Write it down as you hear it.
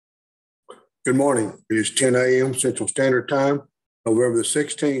Good morning. It is 10 a.m. Central Standard Time, November the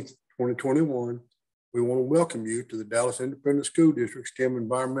 16th, 2021. We want to welcome you to the Dallas Independent School District STEM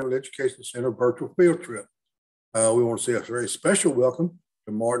Environmental Education Center virtual field trip. We want to say a very special welcome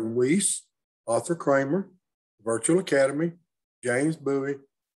to Martin Weiss, Arthur Kramer, Virtual Academy, James Bowie,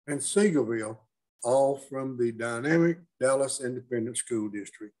 and Seagoville, all from the dynamic Dallas Independent School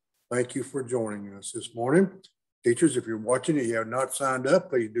District. Thank you for joining us this morning. Teachers, if you're watching and you have not signed up,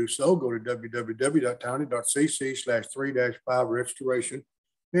 please do so. Go to www.tiny.cc/3-5 registration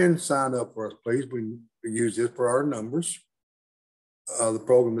and sign up for us, please. We use this for our numbers. The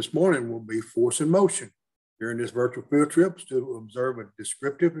program this morning will be Force in Motion. During this virtual field trip, students will observe a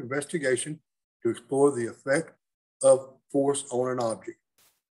descriptive investigation to explore the effect of force on an object.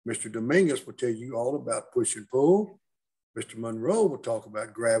 Mr. Dominguez will tell you all about push and pull. Mr. Monroe will talk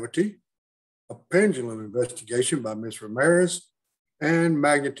about gravity, a pendulum investigation by Ms. Ramirez, and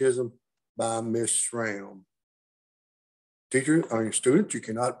magnetism by Ms. Schramm. Teachers, or students, you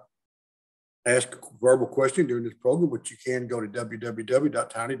cannot ask a verbal question during this program, but you can go to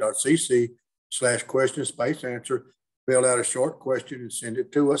www.tiny.cc/question-answer, fill out a short question and send it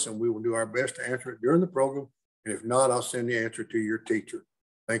to us, and we will do our best to answer it during the program. And if not, I'll send the answer to your teacher.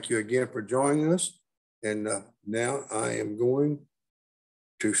 Thank you again for joining us. And now I am going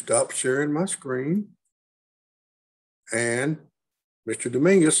to stop sharing my screen. And Mr.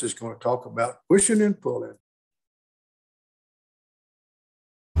 Dominguez is going to talk about pushing and pulling.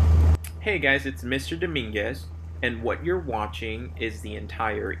 Hey guys, it's Mr. Dominguez, and what you're watching is the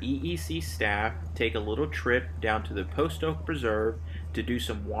entire EEC staff take a little trip down to the Post Oak Preserve to do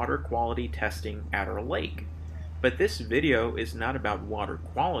some water quality testing at our lake. But this video is not about water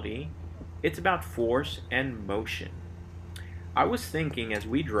quality, it's about force and motion. I was thinking as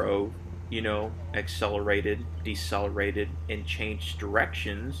we drove, accelerated, decelerated, and changed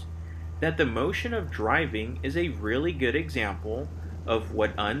directions, that the motion of driving is a really good example of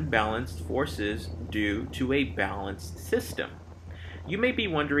what unbalanced forces do to a balanced system. You may be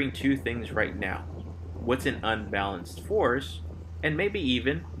wondering two things right now. What's an unbalanced force? And maybe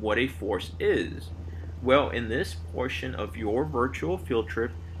even what a force is. Well, in this portion of your virtual field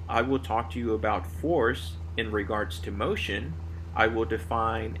trip, I will talk to you about force in regards to motion. I will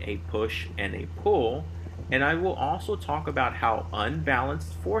define a push and a pull, and I will also talk about how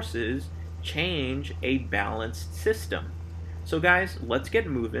unbalanced forces change a balanced system. So guys, let's get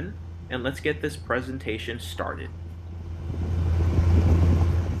moving and let's get this presentation started.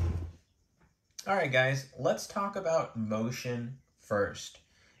 Alright guys, let's talk about motion first.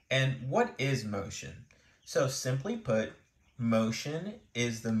 And what is motion? So simply put, motion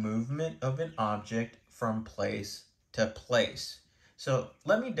is the movement of an object from place to place. So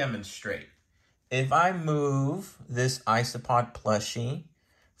let me demonstrate. If I move this isopod plushie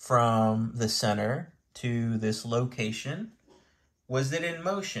from the center to this location, was it in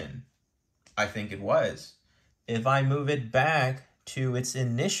motion? I think it was. If I move it back to its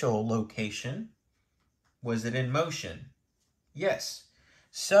initial location, was it in motion? Yes.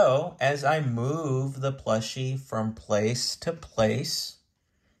 So as I move the plushie from place to place,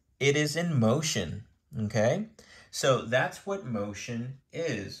 it is in motion, okay? So that's what motion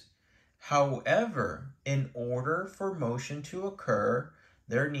is. However, in order for motion to occur,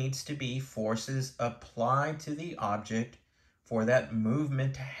 there needs to be forces applied to the object for that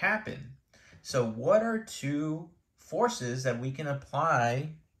movement to happen. So what are two forces that we can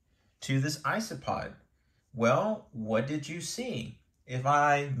apply to this isopod? Well, what did you see? If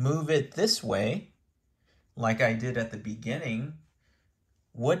I move it this way, like I did at the beginning,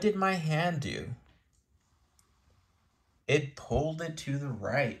 what did my hand do? It pulled it to the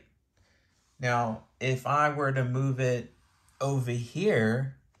right. Now, if I were to move it over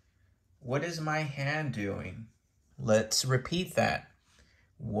here, what is my hand doing? Let's repeat that.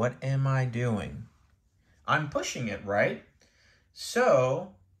 What am I doing? I'm pushing it, right?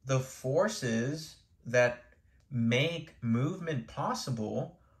 So the forces that make movement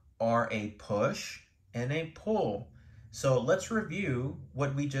possible are a push and a pull. So let's review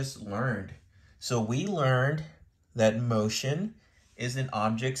what we just learned. So we learned that motion is an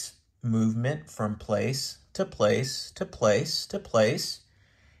object's movement from place to place to place to place,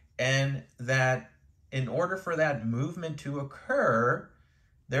 and that in order for that movement to occur,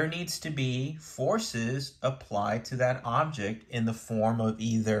 there needs to be forces applied to that object in the form of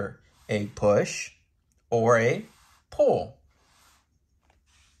either a push or a pull.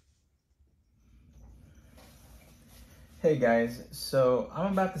 Hey guys, so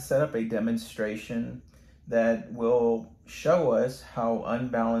I'm about to set up a demonstration that will show us how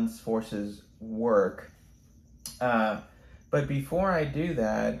unbalanced forces work. But before I do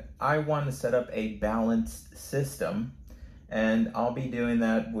that, I want to set up a balanced system, and I'll be doing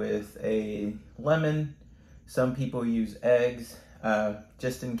that with a lemon. Some people use eggs.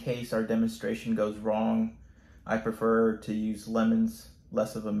 Just in case our demonstration goes wrong, I prefer to use lemons,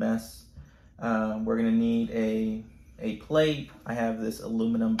 less of a mess. We're gonna need a plate. I have this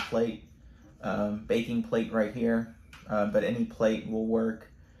aluminum plate, baking plate right here, but any plate will work.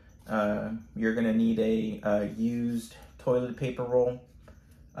 You're gonna need a used toilet paper roll,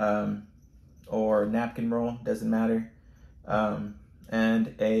 or napkin roll, doesn't matter,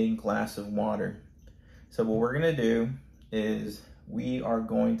 and a glass of water. So what we're gonna do is we are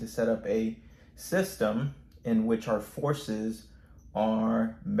going to set up a system in which our forces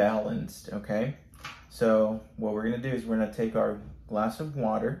are balanced, okay? So what we're gonna do is we're gonna take our glass of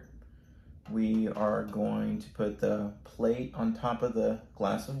water, we are going to put the plate on top of the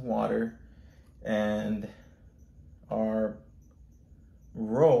glass of water and our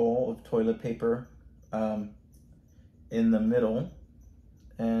roll of toilet paper in the middle,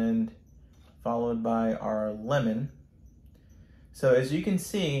 and followed by our lemon. So as you can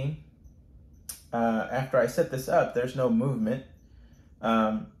see, after I set this up, there's no movement.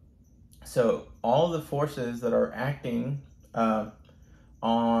 So all the forces that are acting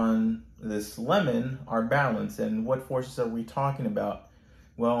on this lemon are balanced. And what forces are we talking about?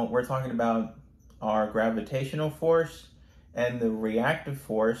 Well, we're talking about our gravitational force and the reactive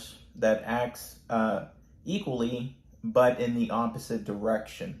force that acts equally but in the opposite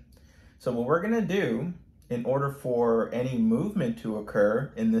direction. So what we're going to do in order for any movement to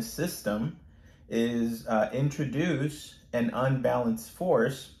occur in this system is introduce an unbalanced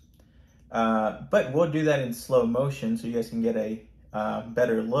force, but we'll do that in slow motion so you guys can get a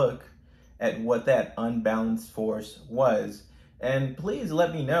better look at what that unbalanced force was. And please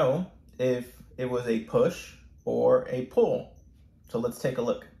let me know if it was a push or a pull. So let's take a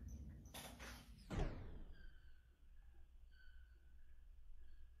look.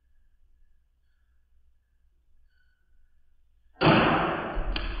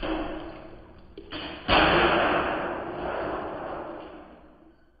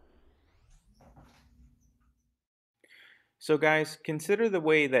 So guys, consider the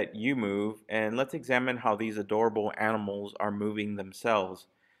way that you move, and let's examine how these adorable animals are moving themselves.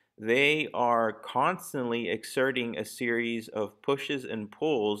 They are constantly exerting a series of pushes and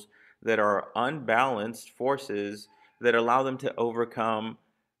pulls that are unbalanced forces that allow them to overcome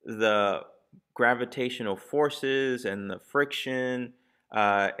the gravitational forces and the friction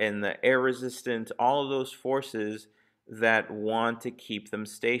and the air resistance, all of those forces that want to keep them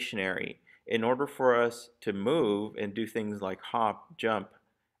stationary. In order for us to move and do things like hop, jump,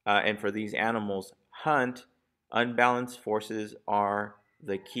 and for these animals hunt, unbalanced forces are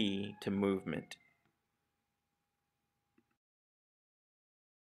the key to movement.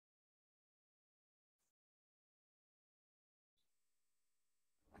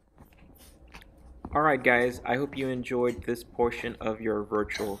 Alright guys, I hope you enjoyed this portion of your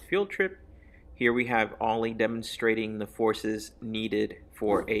virtual field trip. Here we have Ollie demonstrating the forces needed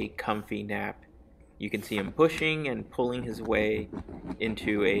for a comfy nap. You can see him pushing and pulling his way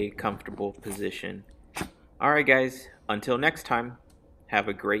into a comfortable position. Alright guys, until next time, have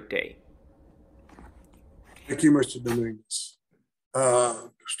a great day. Thank you, Mr. Dominguez.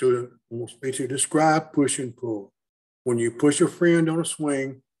 Student wants me to describe push and pull. When you push a friend on a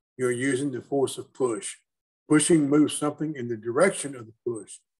swing, you're using the force of push. Pushing moves something in the direction of the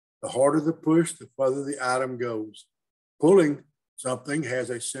push. The harder the push, the further the item goes. Pulling something has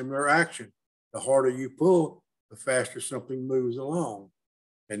a similar action. The harder you pull, the faster something moves along.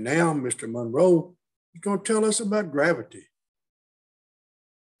 And now Mr. Monroe is going to tell us about gravity.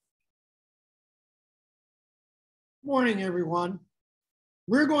 Morning, everyone.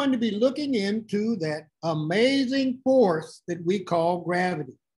 We're going to be looking into that amazing force that we call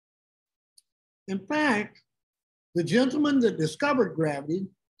gravity. In fact, the gentleman that discovered gravity,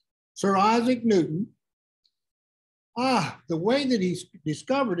 Sir Isaac Newton, the way that he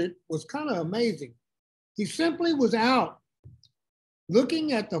discovered it was kind of amazing. He simply was out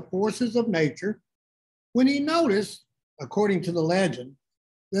looking at the forces of nature when he noticed, according to the legend,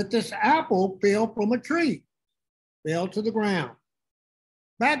 that this apple fell from a tree, fell to the ground.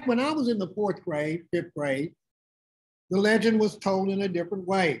 Back when I was in the fourth grade, fifth grade, the legend was told in a different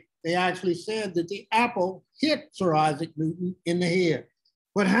way. They actually said that the apple hit Sir Isaac Newton in the head.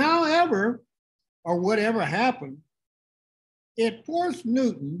 But however, or whatever happened, it forced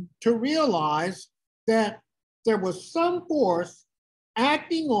Newton to realize that there was some force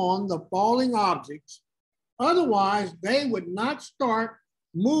acting on the falling objects. Otherwise, they would not start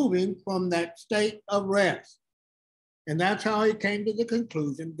moving from that state of rest. And that's how he came to the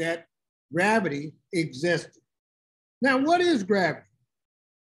conclusion that gravity existed. Now, what is gravity?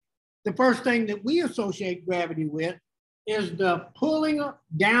 The first thing that we associate gravity with is the pulling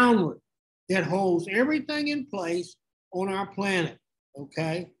downward that holds everything in place on our planet,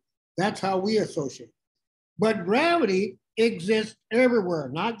 okay? That's how we associate. But gravity exists everywhere,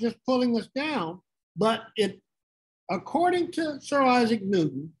 not just pulling us down, but it, according to Sir Isaac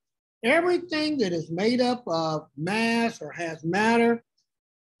Newton, everything that is made up of mass or has matter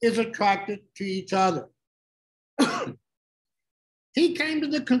is attracted to each other. He came to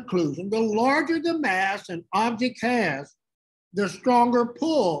the conclusion the larger the mass an object has, the stronger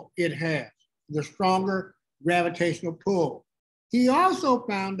pull it has, the stronger gravitational pull. He also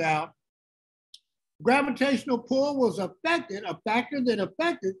found out gravitational pull was affected, a factor that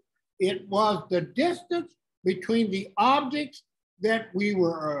affected it was the distance between the objects that you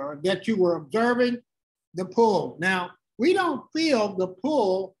were observing the pull. Now, we don't feel the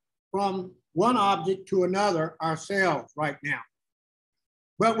pull from one object to another ourselves right now.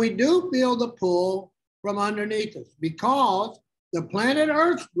 But we do feel the pull from underneath us because the planet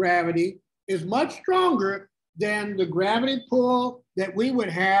Earth's gravity is much stronger than the gravity pull that we would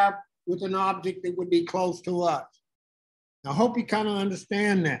have with an object that would be close to us. I hope you kind of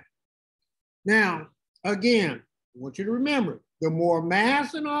understand that. Now, again, I want you to remember, the more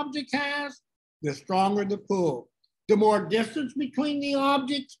mass an object has, the stronger the pull. The more distance between the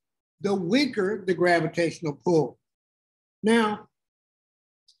objects, the weaker the gravitational pull. Now,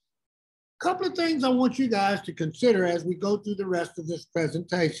 a couple of things I want you guys to consider as we go through the rest of this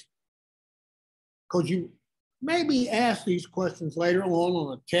presentation. Because you may be asked these questions later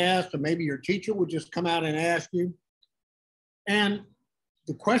on a test, or maybe your teacher will just come out and ask you. And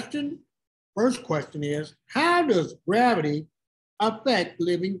the first question is, how does gravity affect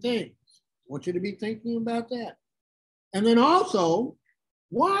living things? I want you to be thinking about that. And then also,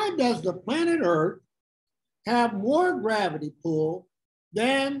 why does the planet Earth have more gravity pull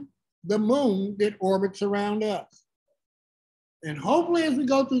than the moon that orbits around us? And hopefully as we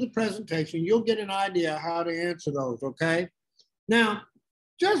go through the presentation, you'll get an idea how to answer those, okay? Now,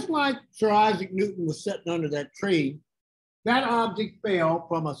 just like Sir Isaac Newton was sitting under that tree, that object fell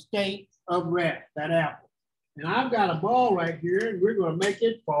from a state of rest, that apple. And I've got a ball right here, and we're going to make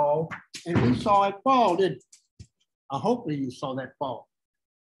it fall. And we saw it fall, didn't we? Hopefully you saw that fall.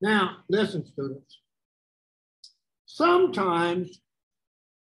 Now, listen, students. Sometimes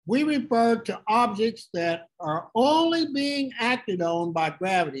we refer to objects that are only being acted on by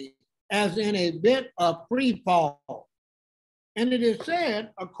gravity as in a bit of free fall. And it is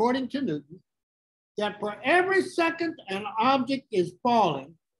said, according to Newton, that for every second an object is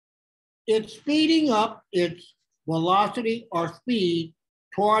falling, it's speeding up its velocity or speed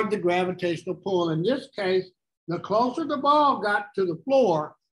toward the gravitational pull. In this case, the closer the ball got to the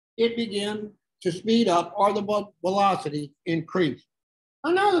floor, it began to speed up or the velocity increased.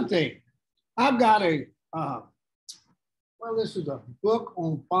 Another thing, I've got this is a book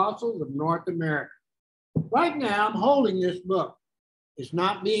on fossils of North America. Right now, I'm holding this book. It's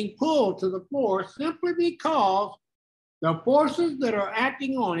not being pulled to the floor simply because the forces that are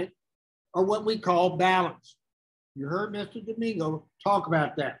acting on it are what we call balance. You heard Mr. Domingo talk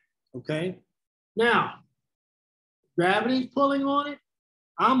about that, okay? Now, gravity's pulling on it.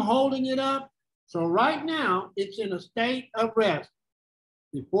 I'm holding it up. So right now, it's in a state of rest.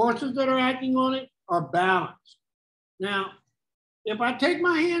 The forces that are acting on it are balanced. Now, if I take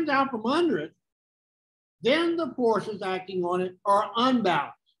my hands out from under it, then the forces acting on it are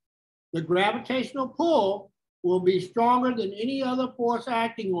unbalanced. The gravitational pull will be stronger than any other force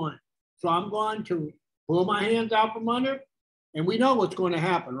acting on it. So I'm going to pull my hands out from under it, and we know what's going to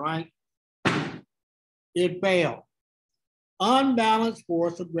happen, right? It failed. Unbalanced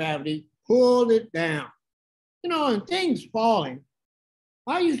force of gravity pulled it down. You know, and things falling,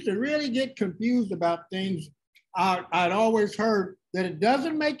 I used to really get confused about things. I'd always heard that it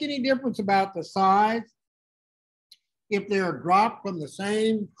doesn't make any difference about the size. If they're dropped from the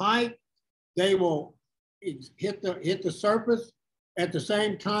same height, they will hit the surface at the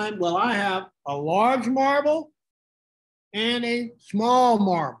same time. Well, I have a large marble and a small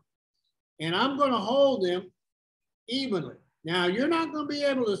marble, and I'm going to hold them evenly. Now, you're not going to be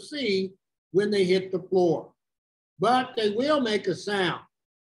able to see when they hit the floor, but they will make a sound.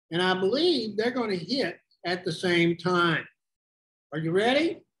 And I believe they're going to hit at the same time. Are you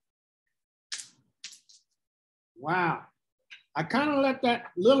ready? Wow. I kind of let that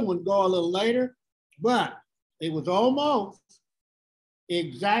little one go a little later, but it was almost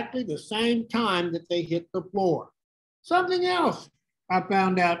exactly the same time that they hit the floor. Something else I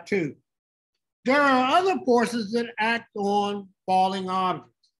found out too. there are other forces that act on falling objects.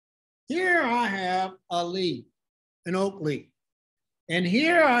 Here I have a leaf, an oak leaf. And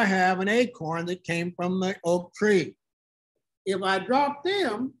here I have an acorn that came from the oak tree. If I drop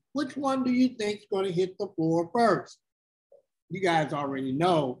them, which one do you think is going to hit the floor first? You guys already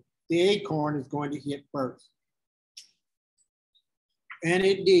know the acorn is going to hit first. And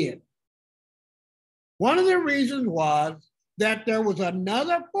it did. One of the reasons was that there was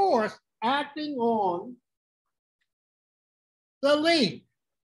another force acting on the leaf,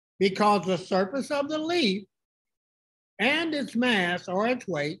 because the surface of the leaf and its mass or its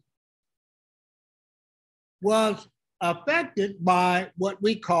weight was affected by what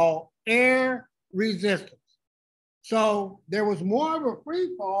we call air resistance. So there was more of a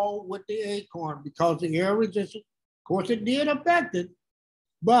free fall with the acorn because the air resistance, of course, it did affect it,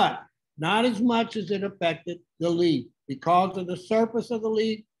 but not as much as it affected the leaf because of the surface of the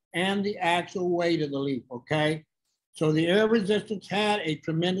leaf and the actual weight of the leaf, okay? So the air resistance had a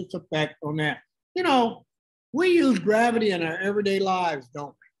tremendous effect on that. You know, we use gravity in our everyday lives,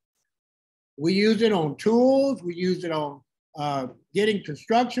 don't we? We use it on tools. We use it on getting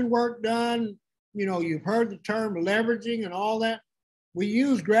construction work done. You know, you've heard the term leveraging and all that. We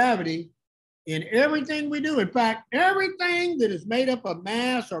use gravity in everything we do. In fact, everything that is made up of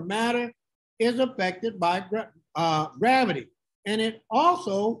mass or matter is affected by gravity. And it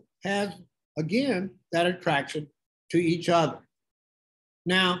also has, again, that attraction to each other.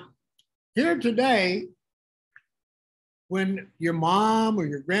 Now, here today, when your mom or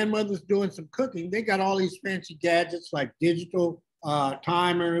your grandmother's doing some cooking, they got all these fancy gadgets like digital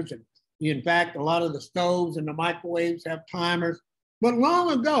timers. And in fact, a lot of the stoves and the microwaves have timers. But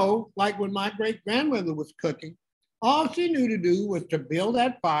long ago, like when my great grandmother was cooking, all she knew to do was to build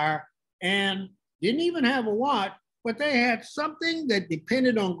that fire and didn't even have a watch, but they had something that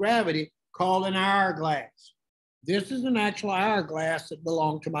depended on gravity called an hourglass. This is an actual hourglass that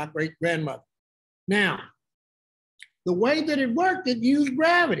belonged to my great grandmother. Now, the way that it worked, it used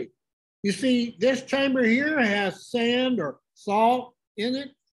gravity. You see, this chamber here has sand or salt in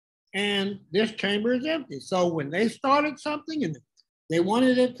it, and this chamber is empty. So when they started something and they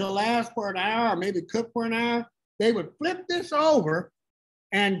wanted it to last for an hour or maybe cook for an hour, they would flip this over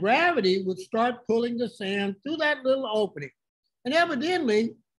and gravity would start pulling the sand through that little opening. And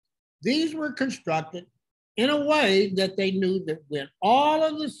evidently, these were constructed in a way that they knew that when all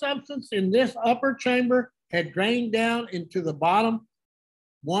of the substance in this upper chamber had drained down into the bottom,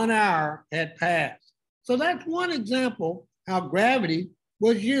 1 hour had passed. So that's one example how gravity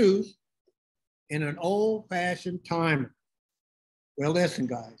was used in an old-fashioned timer. Well, listen,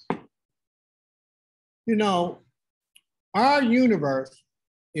 guys. You know, our universe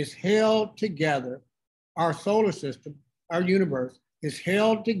is held together, our solar system, our universe is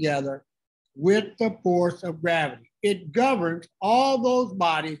held together with the force of gravity. It governs all those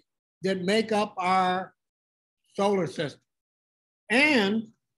bodies that make up our solar system. And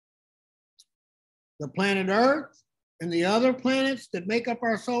the planet Earth and the other planets that make up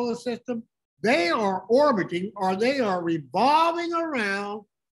our solar system, they are orbiting or they are revolving around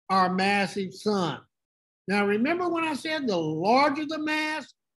our massive sun. Now, remember when I said the larger the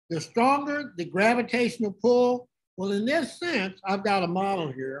mass, the stronger the gravitational pull? Well, in this sense, I've got a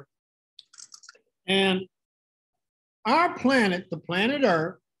model here. And our planet, the planet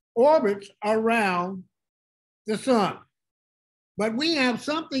Earth, orbits around the sun. But we have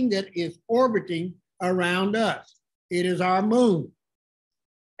something that is orbiting around us. It is our moon.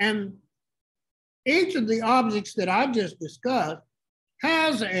 And each of the objects that I just discussed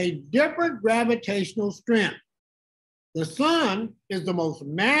has a different gravitational strength. The sun is the most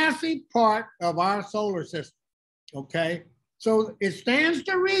massive part of our solar system, okay? So it stands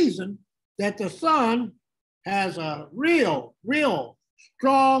to reason that the sun has a real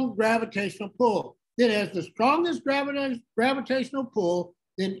strong gravitational pull. It has the strongest gravitational pull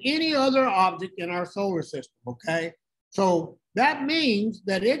than any other object in our solar system, okay? So that means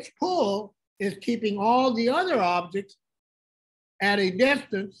that its pull is keeping all the other objects at a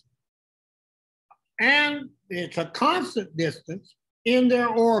distance, and it's a constant distance in their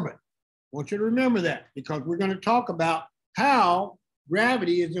orbit. I want you to remember that because we're going to talk about how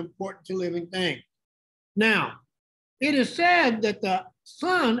gravity is important to living things. Now, it is said that the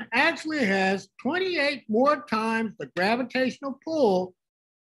sun actually has 28 more times the gravitational pull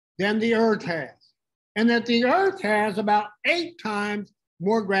than the Earth has, and that the Earth has about 8 times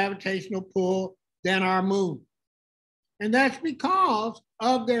more gravitational pull than our moon. And that's because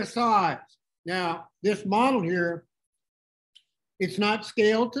of their size. Now, this model here, it's not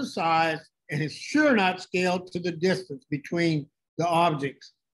scaled to size, and it's sure not scaled to the distance between the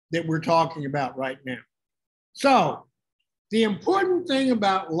objects. that we're talking about right now. So the important thing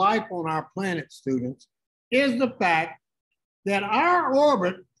about life on our planet, students, is the fact that our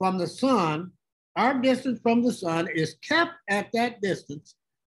orbit from the sun, our distance from the sun, is kept at that distance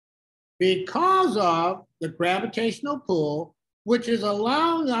because of the gravitational pull, which is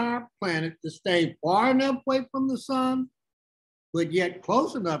allowing our planet to stay far enough away from the sun, but yet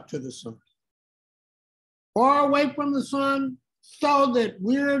close enough to the sun. Far away from the sun so that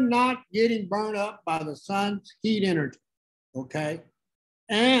we're not getting burned up by the sun's heat energy, okay?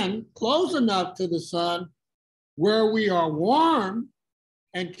 And close enough to the sun where we are warm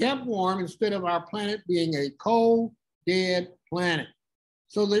and kept warm instead of our planet being a cold, dead planet.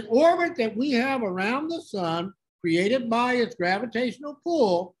 So the orbit that we have around the sun, created by its gravitational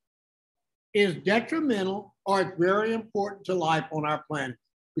pull, is detrimental, or it's very important to life on our planet.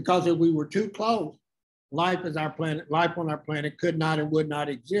 Because if we were too close, life on our planet could not and would not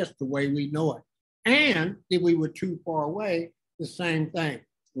exist the way we know it. And if we were too far away, the same thing.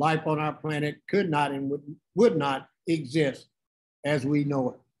 Life on our planet could not and would not exist as we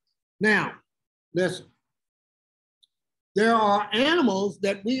know it. Now, listen. There are animals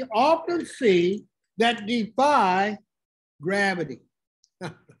that we often see that defy gravity.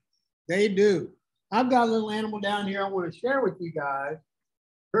 They do. I've got a little animal down here I want to share with you guys.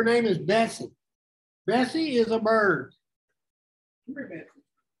 Her name is Bessie. Bessie is a bird. Come here, Bessie.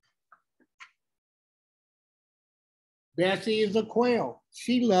 Bessie is a quail.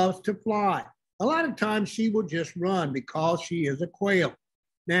 She loves to fly. A lot of times she will just run because she is a quail.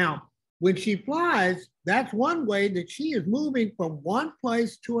 Now, when she flies, that's one way that she is moving from one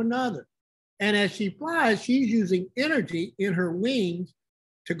place to another. And as she flies, she's using energy in her wings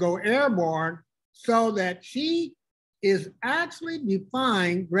to go airborne so that she is actually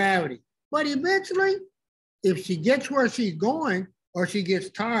defying gravity. But eventually, if she gets where she's going or she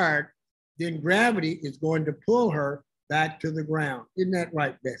gets tired, then gravity is going to pull her back to the ground. Isn't that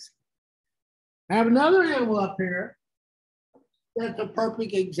right, Bessie? I have another animal up here that's a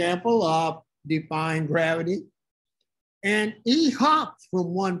perfect example of defying gravity. And he hops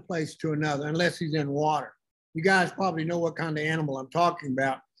from one place to another unless he's in water. You guys probably know what kind of animal I'm talking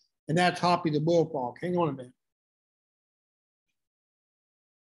about, and that's Hoppy the bullfrog. Hang on a minute.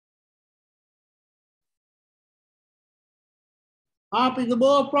 Hoppy the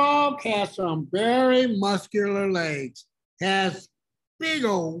bullfrog has some very muscular legs, has big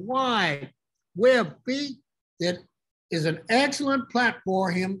old wide webbed feet that is an excellent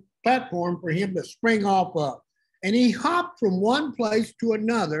platform for him to spring off of. And he hopped from one place to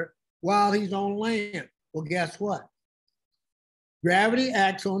another while he's on land. Well, guess what? Gravity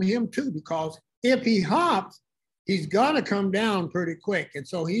acts on him too, because if he hops, he's gonna come down pretty quick. And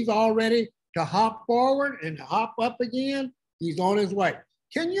so he's all ready to hop forward and hop up again. He's on his way.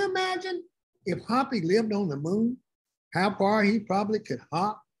 Can you imagine if Hoppy lived on the moon, how far he probably could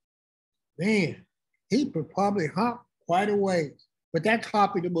hop? Man, he could probably hop quite a ways. But that's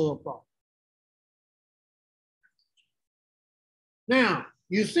Hoppy the bullfrog. Now,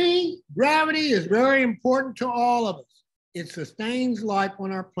 you see, gravity is very important to all of us. It sustains life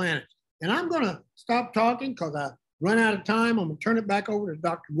on our planet. And I'm going to stop talking because I run out of time. I'm going to turn it back over to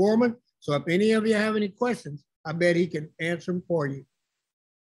Dr. Gorman. So if any of you have any questions, I bet he can answer them for you.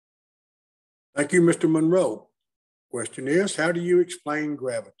 Thank you, Mr. Monroe. Question is, how do you explain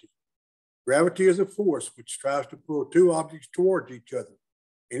gravity? Gravity is a force which tries to pull two objects towards each other.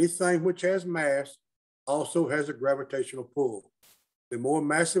 Anything which has mass also has a gravitational pull. The more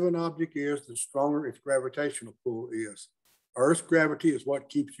massive an object is, the stronger its gravitational pull is. Earth's gravity is what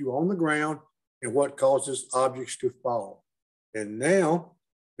keeps you on the ground and what causes objects to fall. And now,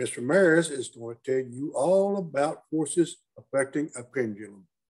 Ms. Ramirez is going to tell you all about forces affecting a pendulum.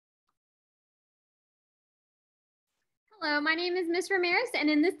 Hello, my name is Ms. Ramirez, and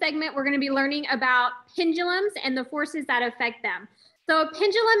in this segment, we're going to be learning about pendulums and the forces that affect them. So a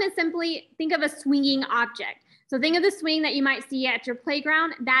pendulum is simply, think of a swinging object. So think of the swing that you might see at your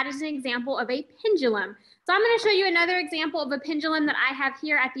playground. That is an example of a pendulum. So I'm going to show you another example of a pendulum that I have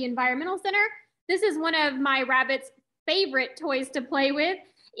here at the Environmental Center. This is one of my rabbit's favorite toys to play with.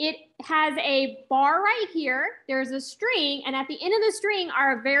 It has a bar right here. There's a string, and at the end of the string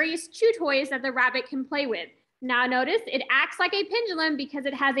are various chew toys that the rabbit can play with. Now notice it acts like a pendulum because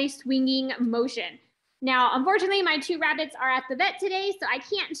it has a swinging motion. Now, unfortunately, my two rabbits are at the vet today, so I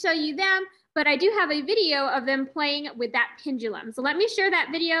can't show you them, but I do have a video of them playing with that pendulum. So let me share that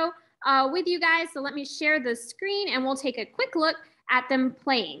video with you guys. So let me share the screen and we'll take a quick look at them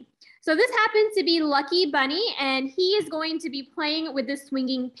playing. So this happens to be Lucky Bunny, and he is going to be playing with this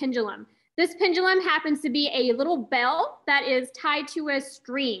swinging pendulum. This pendulum happens to be a little bell that is tied to a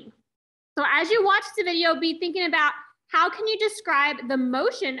string. So as you watch the video, be thinking about how can you describe the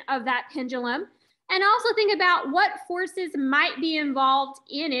motion of that pendulum, and also think about what forces might be involved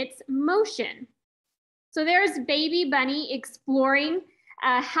in its motion. So there's baby bunny exploring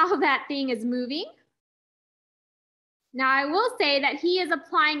how that thing is moving. Now I will say that he is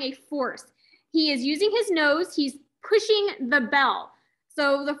applying a force. He is using his nose, he's pushing the bell.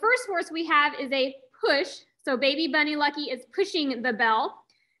 So the first force we have is a push. So baby bunny Lucky is pushing the bell.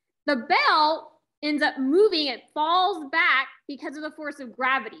 The bell ends up moving, it falls back because of the force of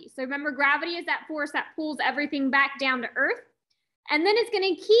gravity. So remember, gravity is that force that pulls everything back down to earth. And then it's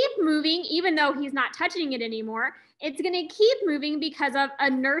going to keep moving, even though he's not touching it anymore. It's going to keep moving because of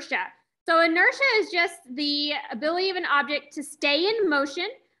inertia. So inertia is just the ability of an object to stay in motion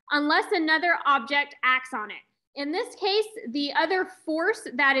unless another object acts on it. In this case, the other force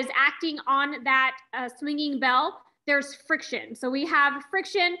that is acting on that swinging bell, there's friction. So we have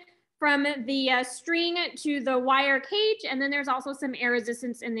friction from the string to the wire cage, and then there's also some air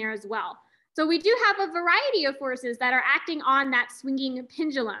resistance in there as well. So we do have a variety of forces that are acting on that swinging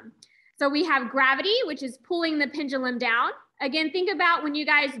pendulum. So we have gravity, which is pulling the pendulum down. Again, think about when you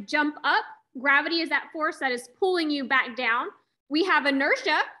guys jump up, gravity is that force that is pulling you back down. We have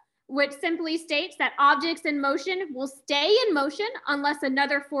inertia, which simply states that objects in motion will stay in motion unless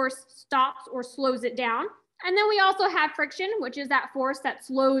another force stops or slows it down. And then we also have friction, which is that force that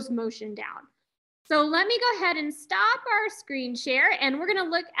slows motion down. So let me go ahead and stop our screen share, and we're going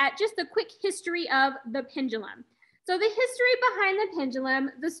to look at just a quick history of the pendulum. So the history behind the pendulum,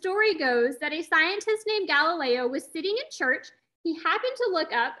 the story goes that a scientist named Galileo was sitting in church. He happened to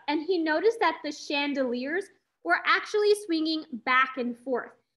look up and he noticed that the chandeliers were actually swinging back and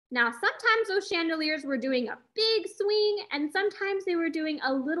forth. Now, sometimes those chandeliers were doing a big swing and sometimes they were doing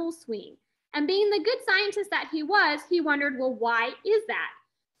a little swing. And being the good scientist that he was, he wondered, well, why is that?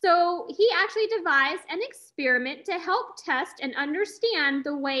 So he actually devised an experiment to help test and understand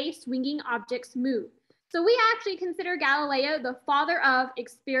the way swinging objects move. So we actually consider Galileo the father of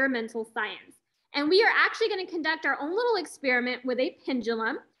experimental science. And we are actually going to conduct our own little experiment with a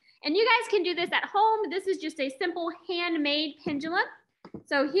pendulum. And you guys can do this at home. This is just a simple handmade pendulum.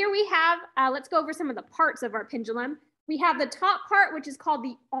 So here we have, let's go over some of the parts of our pendulum. We have the top part, which is called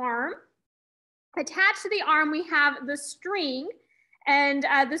the arm. Attached to the arm, we have the string. And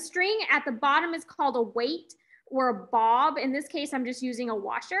the string at the bottom is called a weight or a bob. In this case, I'm just using a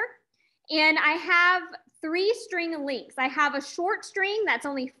washer. And I have 3 string lengths. I have a short string that's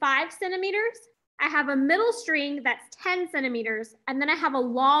only 5 centimeters. I have a middle string that's 10 centimeters. And then I have a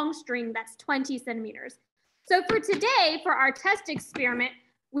long string that's 20 centimeters. So for today, for our test experiment,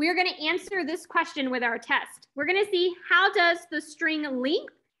 we're going to answer this question with our test. We're going to see how does the string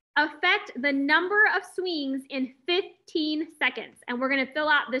length affect the number of swings in 15 seconds. And we're going to fill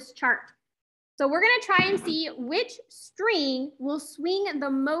out this chart. So we're going to try and see which string will swing the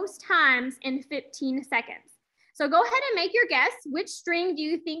most times in 15 seconds. So go ahead and make your guess. Which string do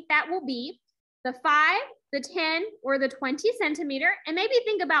you think that will be? The 5, the 10, or the 20 centimeter? And maybe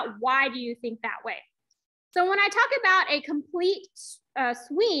think about why do you think that way? So when I talk about a complete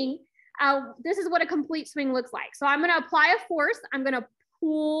swing, this is what a complete swing looks like. So I'm going to apply a force. I'm going to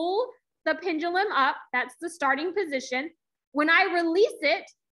pull the pendulum up. That's the starting position. When I release it,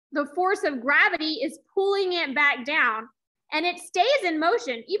 the force of gravity is pulling it back down, and it stays in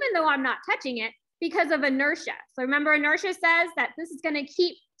motion even though I'm not touching it because of inertia. So remember, inertia says that this is going to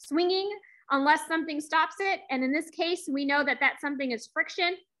keep swinging unless something stops it. And in this case, we know that that something is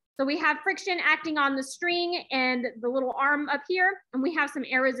friction. So we have friction acting on the string and the little arm up here, and we have some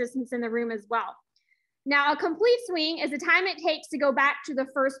air resistance in the room as well. Now, a complete swing is the time it takes to go back to the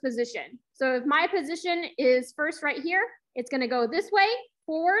first position. So if my position is first right here, it's going to go this way,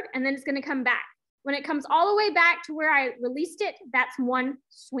 forward, and then it's going to come back. When it comes all the way back to where I released it, that's one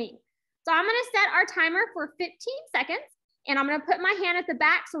swing. So I'm going to set our timer for 15 seconds, and I'm going to put my hand at the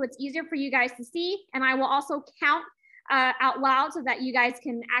back so it's easier for you guys to see, and I will also count out loud so that you guys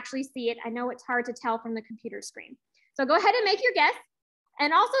can actually see it. I know it's hard to tell from the computer screen. So go ahead and make your guess.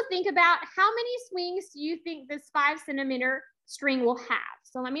 And also think about how many swings do you think this 5 centimeter string will have.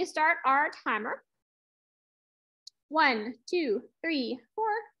 So let me start our timer. 1, 2, 3, 4,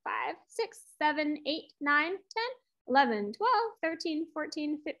 5, 6, 7, 8, 9, 10, 11, 12, 13,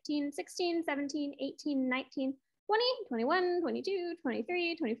 14, 15, 16, 17, 18, 19, 20, 21, 22,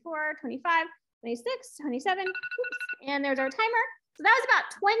 23, 24, 25, 26, 27, oops, and there's our timer. So that was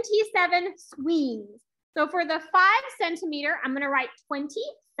about 27 swings. So for the 5 centimeter, I'm going to write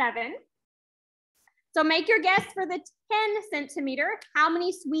 27. So make your guess for the 10 centimeter. How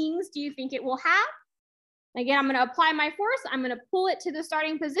many swings do you think it will have? Again, I'm gonna apply my force. I'm gonna pull it to the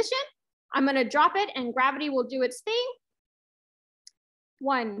starting position. I'm gonna drop it and gravity will do its thing.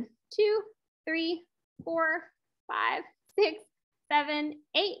 1, 2, 3, 4, 5, 6, 7,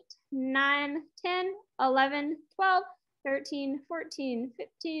 8, 9, 10, 11, 12, 13, 14,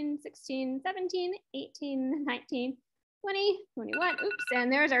 15, 16, 17, 18, 19, 20, 21. Oops,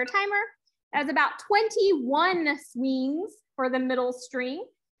 and there's our timer. That's about 21 swings for the middle string.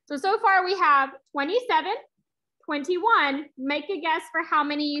 So far we have 27, 21. Make a guess for how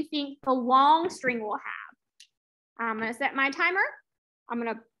many you think the long string will have. I'm gonna set my timer. I'm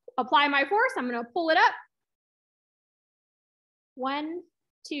gonna apply my force. I'm gonna pull it up. 1,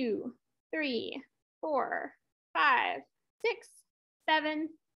 2, 3, 4, 5, 6, 7,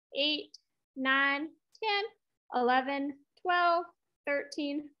 8, 9, 10, 11, 12,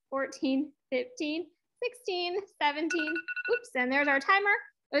 13, 14, 15, 16, 17. Oops, and there's our timer.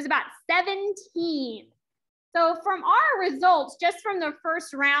 It was about 17. So from our results, just from the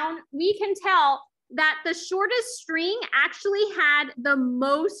first round, we can tell that the shortest string actually had the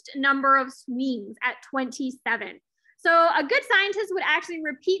most number of swings at 27. So a good scientist would actually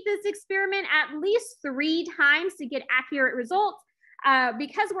repeat this experiment at least 3 times to get accurate results.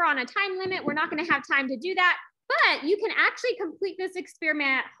 Because we're on a time limit, we're not gonna have time to do that, but you can actually complete this experiment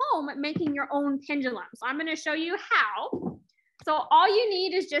at home making your own pendulum. So I'm gonna show you how. So all you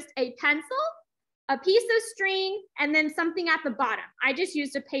need is just a pencil, a piece of string, and then something at the bottom. I just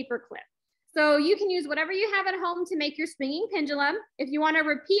used a paper clip. So you can use whatever you have at home to make your swinging pendulum. If you want to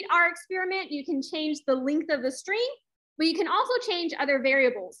repeat our experiment, you can change the length of the string, but you can also change other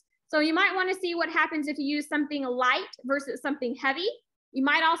variables. So you might want to see what happens if you use something light versus something heavy. You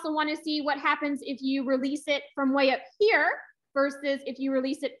might also want to see what happens if you release it from way up here versus if you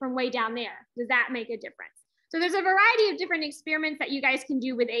release it from way down there. Does that make a difference? So there's a variety of different experiments that you guys can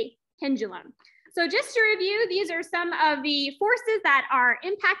do with a pendulum. So just to review, these are some of the forces that are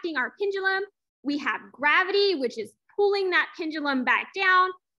impacting our pendulum. We have gravity, which is pulling that pendulum back down.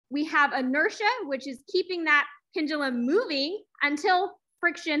 We have inertia, which is keeping that pendulum moving until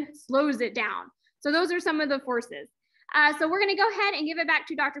friction slows it down. So those are some of the forces. So we're gonna go ahead and give it back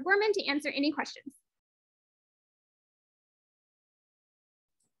to Dr. Gorman to answer any questions.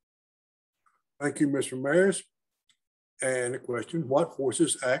 Thank you, Mr. Ramirez. And the question, what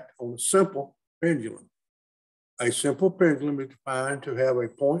forces act on a simple pendulum? A simple pendulum is defined to have a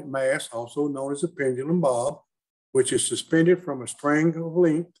point mass, also known as a pendulum bob, which is suspended from a string of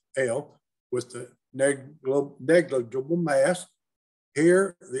length L with the negligible mass.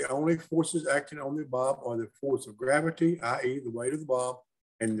 Here, the only forces acting on the bob are the force of gravity, i.e. the weight of the bob,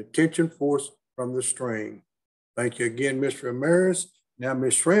 and the tension force from the string. Thank you again, Mr. Ramirez. Now,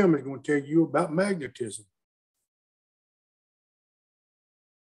 Ms. Schramm is going to tell you about magnetism.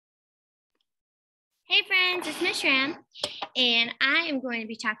 Hey friends, it's Ms. Schramm, and I am going to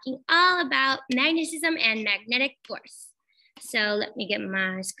be talking all about magnetism and magnetic force. So let me get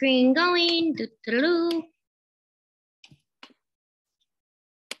my screen going. Doo-doo-doo.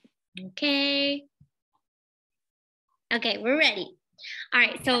 Okay, we're ready. All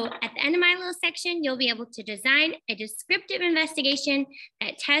right, so at the end of my little section, you'll be able to design a descriptive investigation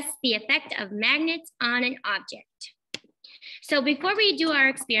that tests the effect of magnets on an object. So before we do our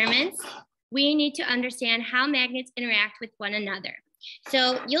experiments, we need to understand how magnets interact with one another.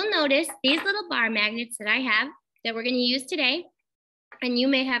 So you'll notice these little bar magnets that I have that we're going to use today, and you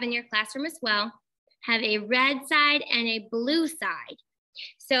may have in your classroom as well, have a red side and a blue side.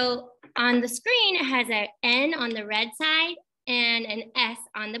 So on the screen, it has an N on the red side and an S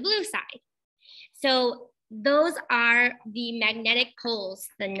on the blue side. So those are the magnetic poles,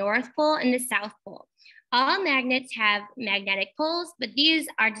 the North Pole and the South Pole. All magnets have magnetic poles, but these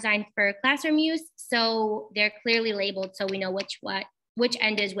are designed for classroom use, so they're clearly labeled so we know which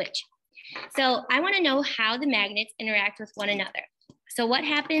end is which. So I want to know how the magnets interact with one another. So what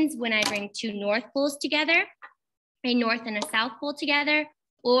happens when I bring 2 North Poles together, a North and a South Pole together,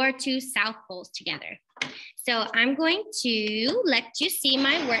 or 2 South Poles together? So I'm going to let you see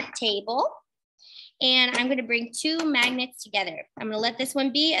my work table, and I'm going to bring 2 magnets together. I'm going to let this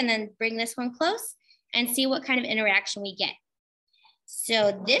one be and then bring this one close and see what kind of interaction we get.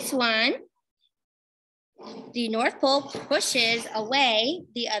 So this one, the North Pole pushes away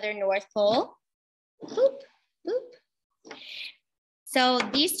the other North Pole. Boop, boop. So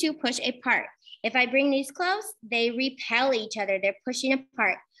these 2 push apart. If I bring these close, they repel each other. They're pushing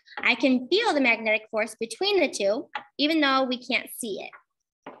apart. I can feel the magnetic force between the 2, even though we can't see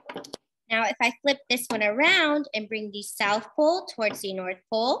it. Now, if I flip this one around and bring the South Pole towards the North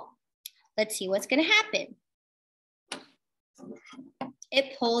Pole, let's see what's gonna happen.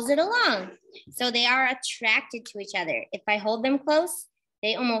 It pulls it along. So they are attracted to each other. If I hold them close,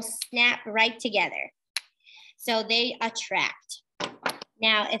 they almost snap right together. So they attract.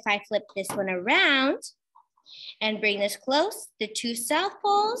 Now, if I flip this one around and bring this close, the two south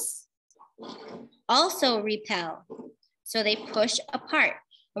poles also repel. So they push apart.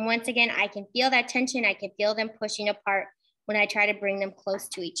 And once again, I can feel that tension. I can feel them pushing apart when I try to bring them close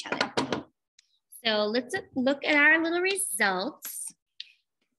to each other. So let's look at our little results.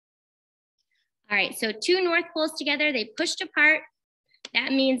 All right, so two north poles together, they pushed apart.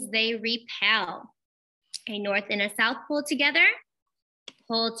 That means they repel. A north and a south pole together,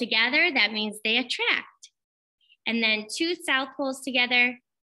 pull together, that means they attract. And then two south poles together,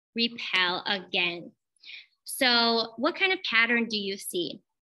 repel again. So what kind of pattern do you see?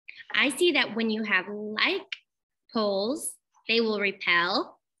 I see that when you have like poles, they will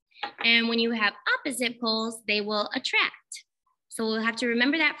repel. And when you have opposite poles, they will attract. So we'll have to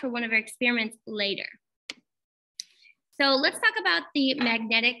remember that for one of our experiments later. So let's talk about the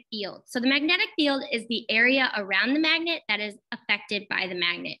magnetic field. So the magnetic field is the area around the magnet that is affected by the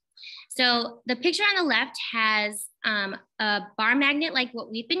magnet. So the picture on the left has a bar magnet like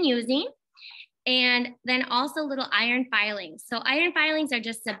what we've been using, and then also little iron filings. So iron filings are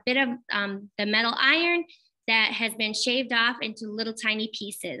just a bit of the metal iron that has been shaved off into little tiny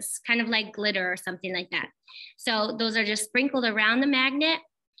pieces, kind of like glitter or something like that. So those are just sprinkled around the magnet.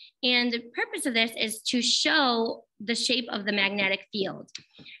 And the purpose of this is to show the shape of the magnetic field.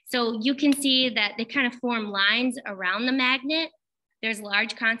 So you can see that they kind of form lines around the magnet. There's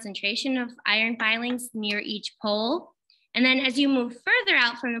large concentration of iron filings near each pole. And then as you move further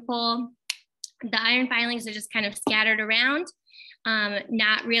out from the pole, the iron filings are just kind of scattered around,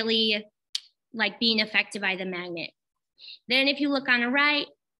 not really like being affected by the magnet. Then if you look on the right,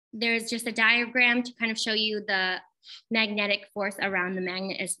 there's just a diagram to kind of show you the magnetic force around the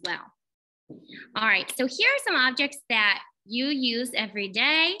magnet as well. All right, so here are some objects that you use every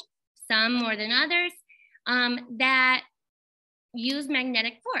day, some more than others, that use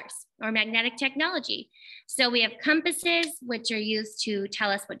magnetic force or magnetic technology. So we have compasses, which are used to tell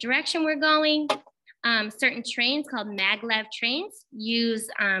us what direction we're going. Certain trains called maglev trains use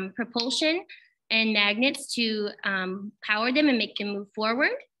propulsion and magnets to power them and make them move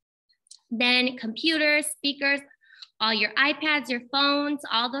forward. Then computers, speakers, all your iPads, your phones,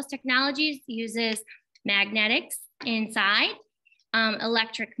 all those technologies uses magnetics inside.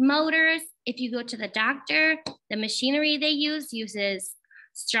 Electric motors, if you go to the doctor, the machinery they use uses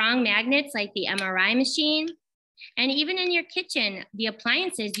strong magnets like the MRI machine. And even in your kitchen, the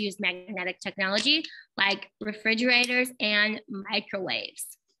appliances use magnetic technology like refrigerators and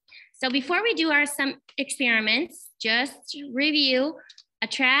microwaves. So before we do some experiments, just review.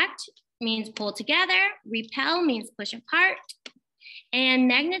 Attract means pull together, repel means push apart, and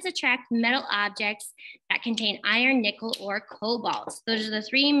magnets attract metal objects that contain iron, nickel, or cobalt. Those are the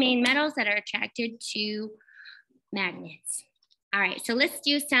three main metals that are attracted to magnets. All right, so let's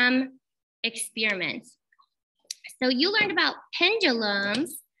do some experiments. So you learned about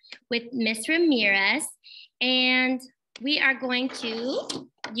pendulums with Miss Ramirez, and we are going to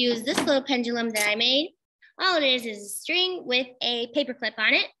use this little pendulum that I made. All it is a string with a paper clip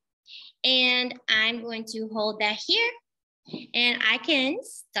on it. And I'm going to hold that here, and I can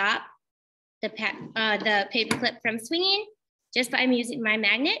stop the paper clip from swinging just by using my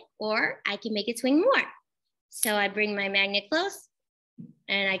magnet, or I can make it swing more. So I bring my magnet close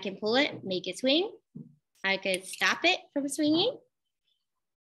and I can pull it, make it swing. I could stop it from swinging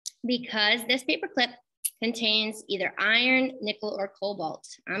because this paper clip contains either iron, nickel, or cobalt.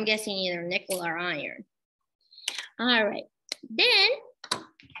 I'm guessing either nickel or iron. All right, then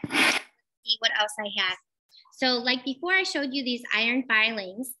see what else I have. So like before I showed you these iron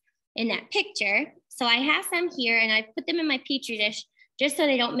filings in that picture. So I have some here and I put them in my Petri dish just so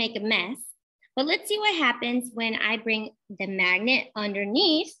they don't make a mess. But let's see what happens when I bring the magnet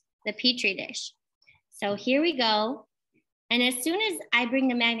underneath the Petri dish. So here we go. And as soon as I bring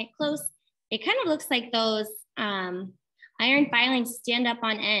the magnet close, it kind of looks like those iron filings stand up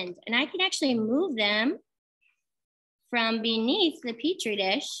on end. And I can actually move them from beneath the Petri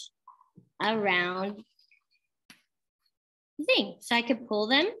dish around the thing. So I could pull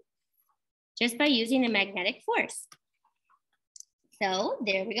them just by using the magnetic force. So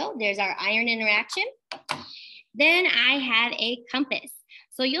there we go. There's our iron interaction. Then I had a compass.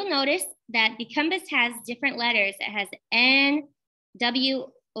 So you'll notice that the compass has different letters. It has N, W,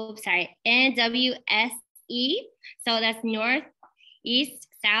 N, W, S, E. So that's north, east,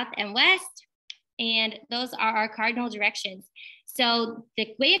 south, and west. And those are our cardinal directions. So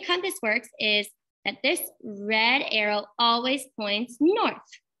the way a compass works is that this red arrow always points north.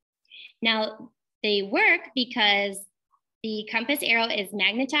 Now, they work because the compass arrow is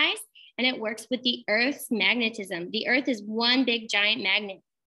magnetized and it works with the Earth's magnetism. The Earth is one big giant magnet.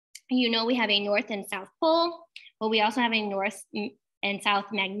 You know, we have a north and south pole, but we also have a north and south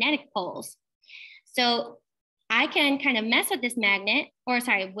magnetic poles. So I can kind of mess with this magnet, or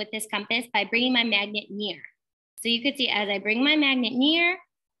sorry, with this compass by bringing my magnet near. So you could see as I bring my magnet near,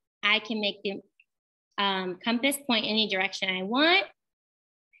 I can make the compass point any direction I want.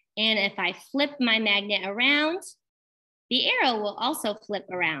 And if I flip my magnet around, the arrow will also flip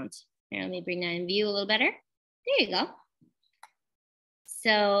around. Here, let me bring that in view a little better. There you go.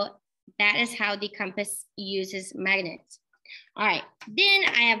 So that is how the compass uses magnets. All right, then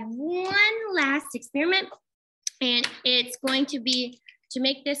I have one last experiment, and it's going to be to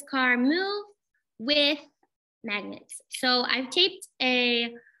make this car move with magnets. So I've taped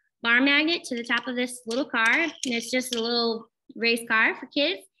a bar magnet to the top of this little car, and it's just a little race car for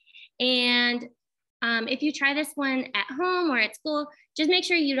kids. And if you try this one at home or at school, just make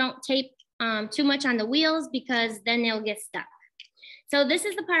sure you don't tape too much on the wheels, because then they'll get stuck. So this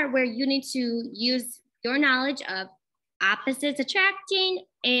is the part where you need to use your knowledge of opposites attracting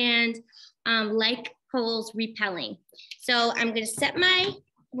and like poles repelling. So I'm going to set my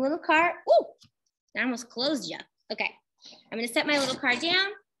little car. Ooh, I almost closed you. Okay, I'm going to set my little car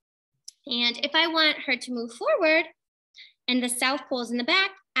down. And if I want her to move forward and the south pole is in the back,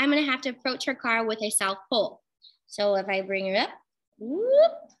 I'm going to have to approach her car with a south pole. So if I bring her up,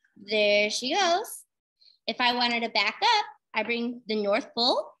 whoop, there she goes. If I wanted to back up, I bring the north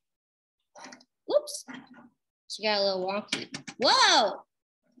pole. Whoops, she got a little wonky. Whoa,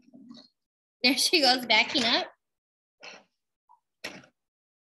 there she goes backing up.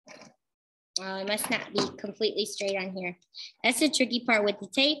 Oh, it must not be completely straight on here. That's the tricky part with the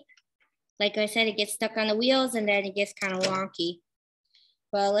tape. Like I said, it gets stuck on the wheels and then it gets kind of wonky.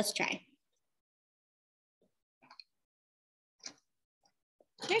 Well, let's try.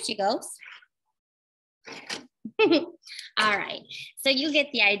 There she goes. All right, so you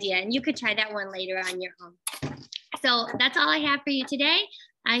get the idea, and you could try that one later on your own. So that's all I have for you today.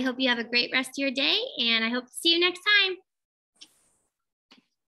 I hope you have a great rest of your day, and I hope to see you next time.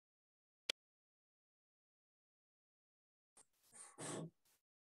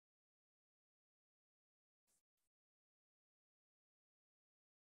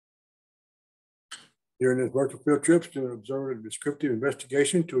 During this virtual field trip, students observed a descriptive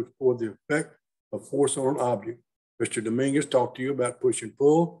investigation to explore the effect of force on an object. Mr. Dominguez talked to you about push and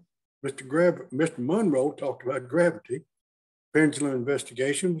pull. Mr. Monroe talked about gravity. Pendulum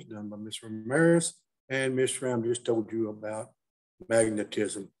investigation was done by Ms. Ramirez, and Ms. Ram just told you about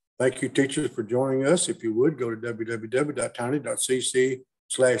magnetism. Thank you, teachers, for joining us. If you would, go to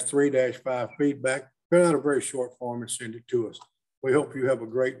www.tiny.cc/3-5 feedback, fill out a very short form and send it to us. We hope you have a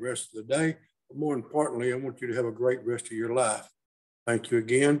great rest of the day. But more importantly, I want you to have a great rest of your life. Thank you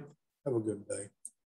again. Have a good day.